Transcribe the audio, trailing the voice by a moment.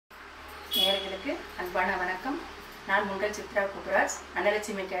நேயர்களுக்கு அன்பான வணக்கம். நான் உங்கள் சித்ரா குப்புராஜ்,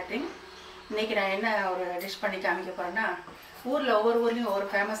 அன்னலட்சுமி கேட்டரிங். இன்றைக்கி நான் என்ன ஒரு டிஷ் பண்ணி காமிக்க போகிறேன்னா, ஊரில் ஒவ்வொரு ஊர்லேயும் ஒவ்வொரு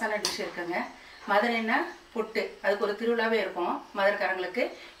ஃபேமஸான டிஷ் இருக்குங்க. மதுரைன்னா புட்டு, அதுக்கு ஒரு திருவிழாவே இருக்கும். மதுரைக்காரங்களுக்கு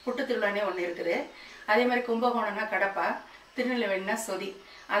புட்டு திருவிழானே ஒன்று இருக்குது. அதே மாதிரி கும்பகோணம்னா கடப்பா, திருநெல்வேலினா சொதி.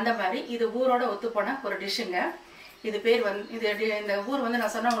 அந்த மாதிரி இது ஊரோட ஒத்துப்போன ஒரு டிஷ்ஷுங்க. இது பேர் இந்த ஊர்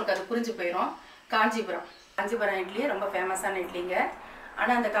நான் சொன்னால் உங்களுக்கு அது புரிஞ்சு போயிடும். காஞ்சிபுரம். காஞ்சிபுரம் இட்லி ரொம்ப ஃபேமஸான இட்லிங்க.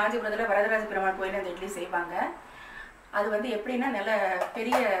 ஆனால் அந்த காஞ்சிபுரத்தில் வரதராஜ பெருமாள் கோயில் அந்த இட்லி செய்வாங்க. அது எப்படின்னா நல்ல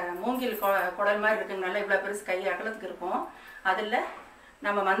பெரிய மூங்கில் குடல் மாதிரி இருக்குங்க. நல்லா இவ்வளோ பெருசு கை அகலத்துக்கு இருக்கும். அதில்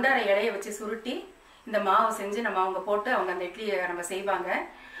நம்ம மந்தார இலையை வச்சு சுருட்டி இந்த மாவை செஞ்சு நம்ம அவங்க போட்டு அவங்க அந்த இட்லியை நம்ம செய்வாங்க.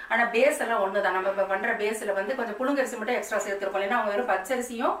 ஆனால் பேஸ் எல்லாம் ஒன்று தான். நம்ம இப்போ பண்ணுற பேஸில் கொஞ்சம் புழுங்கரிசி மட்டும் எக்ஸ்ட்ரா சேர்த்துருக்கோம். ஏன்னா அவங்க வெறும்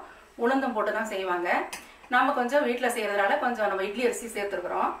பச்சரிசியும் உளுந்தும் போட்டு தான் செய்வாங்க. நம்ம கொஞ்சம் வீட்டில் செய்கிறதுனால கொஞ்சம் நம்ம இட்லி அரிசி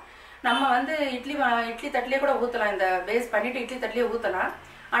சேர்த்துருக்குறோம். நம்ம இட்லி தட்டிலே கூட ஊற்றலாம். இந்த பேஸ் பண்ணிவிட்டு இட்லி தட்டிலே ஊற்றலாம்.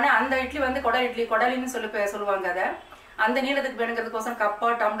 ஆனால் அந்த இட்லி குடல் இட்லி, குடலின்னு சொல்லுவாங்க. அதை அந்த நீளத்துக்கு வேணுங்கிறதுக்கோசரம் கப்போ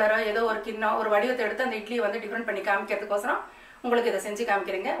டம்ளரோ ஏதோ ஒரு கிண்ணம் ஒரு வடிவத்தை எடுத்து அந்த இட்லியை டிஃப்ரெண்ட் பண்ணி காமிக்கிறதுக்கோசரம் உங்களுக்கு இதை செஞ்சு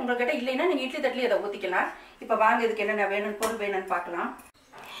காமிக்கிறீங்க. உங்கள்கிட்ட இல்லைன்னா நீங்கள் இட்லி தட்டிலே இதை ஊற்றிக்கலாம். இப்போ வாங்க இதுக்கு என்னென்ன பொருள் வேணும்னு பார்க்கலாம்.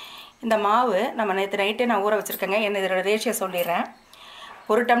 இந்த மாவு நம்ம நேற்று நைட்டே நான் ஊற வச்சுருக்கேங்க. என்ன இதோட ரேஷியோ சொல்லிடுறேன்.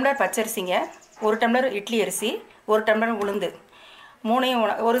 1 டம்ளர் பச்சரிசிங்க, 1 டம்ளர் இட்லி அரிசி, 1 டம்ளர் உளுந்து,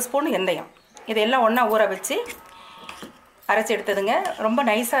 1 ஸ்பூன் வெந்தயம், இதெல்லாம் ஒன்றா ஊற வச்சு அரைச்சி எடுத்ததுங்க. ரொம்ப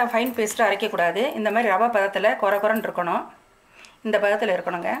நைஸாக ஃபைன் பேஸ்ட்டாக அரைக்கக்கூடாது. இந்த மாதிரி ரவை பதத்தில் குறன்னு இருக்கணும். இந்த பதத்தில்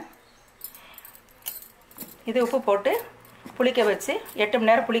இருக்கணுங்க. இது உப்பு போட்டு புளிக்க வச்சு 8 மணி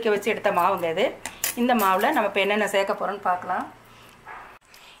நேரம் புளிக்க வச்சு எடுத்த மாவுங்க இது. இந்த மாவில் நம்ம இப்போ என்னென்ன சேர்க்க போகிறோன்னு பார்க்கலாம்.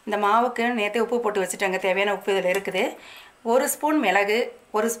 இந்த மாவுக்கு நேற்றே உப்பு போட்டு வச்சுட்டாங்க. தேவையான உப்பு இதில் இருக்குது. 1 ஸ்பூன் மிளகு,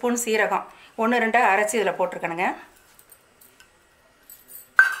 1 ஸ்பூன் சீரகம் 1-2 அரைச்சி இதில் போட்டிருக்கணுங்க.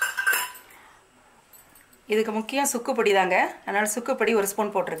 இதுக்கு முக்கியம் சுக்கு பொடி தாங்க. அதனால் சுக்கு பொடி 1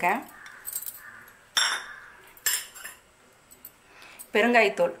 ஸ்பூன் போட்டிருக்கேன்.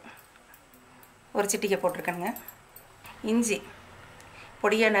 பெருங்காயத்தூள் 1 சிட்டிகை போட்டிருக்கேனுங்க. இஞ்சி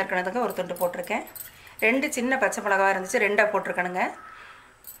பொடியாக நறுக்கினதுக்கு 1 துண்டு போட்டிருக்கேன். 2 சின்ன பச்சை மிளகாய் இருந்துச்சு, 2 போட்டிருக்கேனுங்க.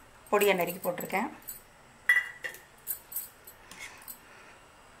 பொடியாக நறுக்கி போட்டிருக்கேன்.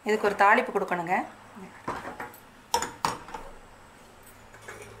 இதுக்கு ஒரு தாளிப்பு கொடுக்கணுங்க.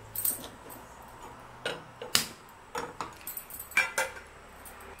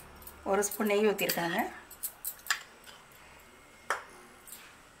 ஒரு ஸ்பூன் நெய் ஊற்றிருக்காங்க.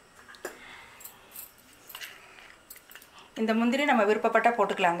 இந்த முந்திரி நம்ம விருப்பப்பட்டால்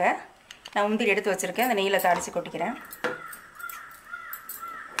போட்டுக்கலாங்க. நான் முந்திரி எடுத்து வச்சுருக்கேன். அந்த நெய்யில் தாளித்து கொட்டிக்கிறேன்.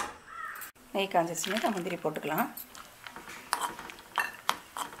 நெய் காஞ்சிச்சுங்க, நான் முந்திரி போட்டுக்கலாம்.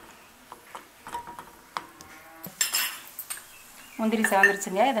 முந்திரி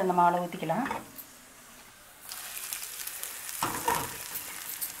சாந்துருச்சுங்க. இதை இந்த மாவில் ஊற்றிக்கலாம்.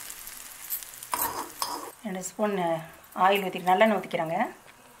 ரெண்டு ஸ்பூன் ஆயில் நல்லெண்ணெய் ஊற்றிக்கிறாங்க.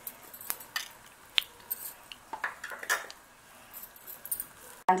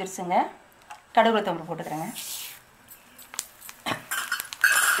 காஞ்சிருச்சுங்க. கடுகு தம்பு போட்டுக்கிறேங்க.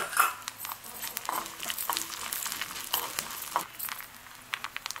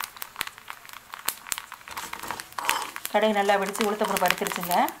 கடுகு நல்லா வெடித்து உளுத்தப்பருப்பு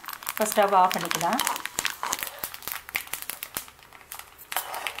பறிச்சிருச்சுங்க. இப்போ ஸ்டவ் ஆஃப் பண்ணிக்கலாம்.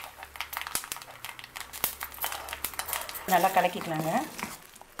 நல்லா கலக்கிக்கலாங்க.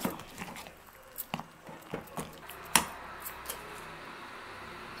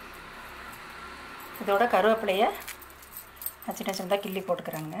 இதோட கருவேப்பிலையை சின்ன சின்னதாக கிள்ளி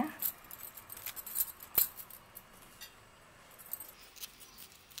போட்டுக்கிறாங்க.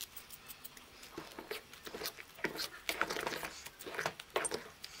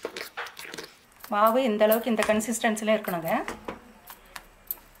 மாவு இந்த அளவுக்கு இந்த கன்சிஸ்டன்சியில் இருக்கணுங்க.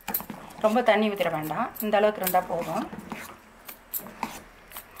 ரொம்ப தண்ணி ஊற்றிட வேண்டாம். இந்த அளவுக்கு இருந்தால் போதும்.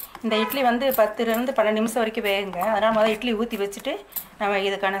 இந்த இட்லி 10 to 12 நிமிஷம் வரைக்கும் வேகுங்க. அதனால் முதல்ல இட்லி ஊற்றி வச்சுட்டு நம்ம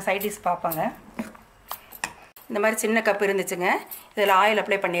இதுக்கான சைட் டிஷ் பார்ப்போங்க. இந்த மாதிரி சின்ன கப் இருந்துச்சுங்க. இதில் ஆயில்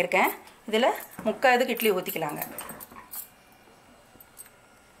அப்ளை பண்ணியிருக்கேன். இதில் 3/4 இட்லி ஊற்றிக்கலாங்க.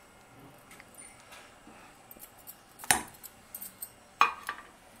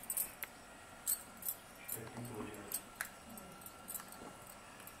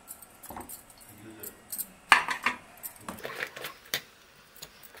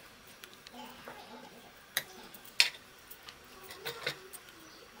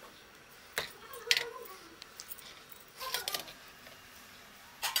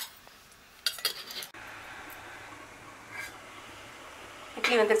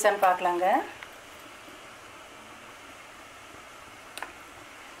 இட்லி வந்துருச்சான்னு பார்க்கலாங்க.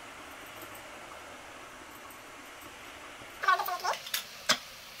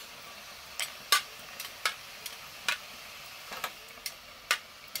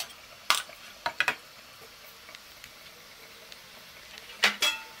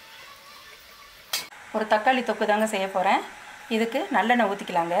 ஒரு தக்காளி தொக்கு தாங்க செய்ய போகிறேன். இதுக்கு நல்லெண்ணெய்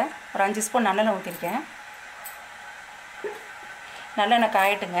ஊற்றிக்கலாங்க. ஒரு 5 ஸ்பூன் நல்லெண்ணெய் ஊற்றிருக்கேன். நல்லெண்ணெய்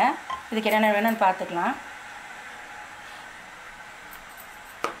காயட்டுங்க. இதுக்கு என்னென்ன வேணும்னு பார்த்துக்கலாம்.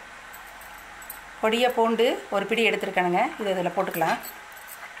 பொடியை பூண்டு ஒரு பிடி எடுத்துருக்கேனுங்க. இது இதில் போட்டுக்கலாம்.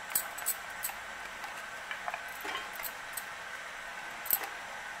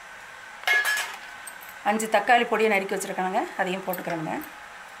 அஞ்சு தக்காளி பொடியை நறுக்கி வச்சுருக்கானுங்க. அதையும் போட்டுக்கிறேங்க.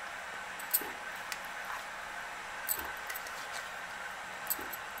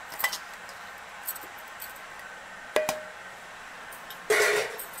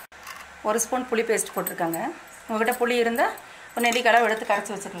 ஒரு ஸ்பூன் புளி பேஸ்ட் போட்டிருக்காங்க. உங்கள்கிட்ட புளி இருந்தால் ஒரு நெல்லிக்காய் எடுத்து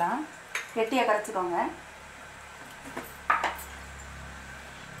கரைச்சி வச்சுக்கலாம். கெட்டியாக கரைச்சிக்கோங்க.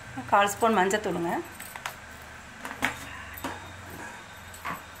 1/4 ஸ்பூன் மஞ்சத்தூளுங்க.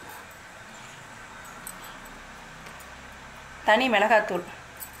 தனி மிளகாத்தூள்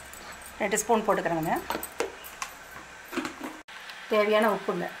 2 ஸ்பூன் போட்டுக்கிறேங்க. தேவையான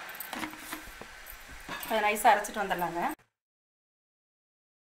உப்புங்க. அதை நைஸாக அரைச்சிட்டு வந்துடலாங்க.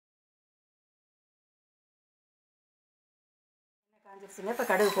 காஞ்சிருச்சுங்க. இப்போ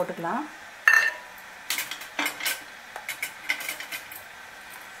கடுகு போட்டுக்கலாம்.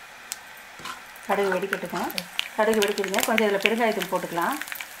 கடுகு வெடிக்கட்டுங்க. கடுகு வெடிக்குதுங்க. கொஞ்சம் இதில் பெருங்காயத்தூள் போட்டுக்கலாம்.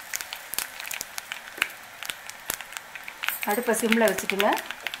 அடுப்பை சிம்மில் வச்சுட்டுங்க.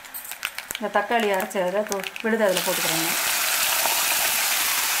 இந்த தக்காளி அரைச்சதை விழுது அதில் போட்டுக்கிறேங்க.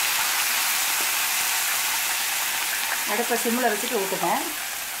 அடுப்பை சிம்மில் வச்சுட்டு ஊற்றுங்க.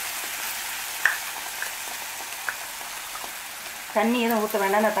 தண்ணி எதுவும் ஊற்ற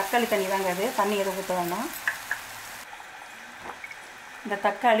வேண்டாம். இந்த தக்காளி தண்ணி தாங்க அது. தண்ணி எதுவும் ஊற்ற வேண்டாம். இந்த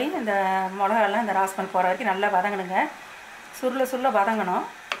தக்காளி இந்த மிளகாலாம் இந்த ராஸ்பன் போகிற வரைக்கும் நல்லா வதங்கணுங்க. சுருள வதங்கணும்.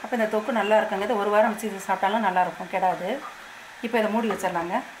 அப்போ இந்த தொக்கு நல்லா இருக்குங்க. இது 1 வாரம் வச்சு சாப்பிட்டாலும் நல்லாயிருக்கும், கெடாது. இப்போ இதை மூடி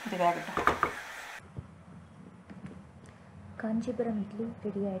வச்சிடலாங்க. இது வேகட்டும். காஞ்சிபுரம் இட்லி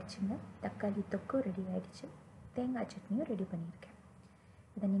ரெடி ஆகிடுச்சுங்க. தக்காளி தொக்கு ரெடி ஆகிடுச்சு. தேங்காய் சட்னியும் ரெடி பண்ணியிருக்கேன்.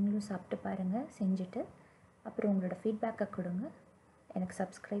 இதை நீங்களும் சாப்பிட்டு பாருங்கள் செஞ்சுட்டு. அப்புறம் உங்களோட ஃபீட்பேக்கை கொடுங்க. எனக்கு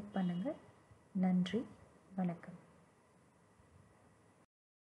சப்ஸ்கிரைப் பண்ணுங்கள். நன்றி, வணக்கம்.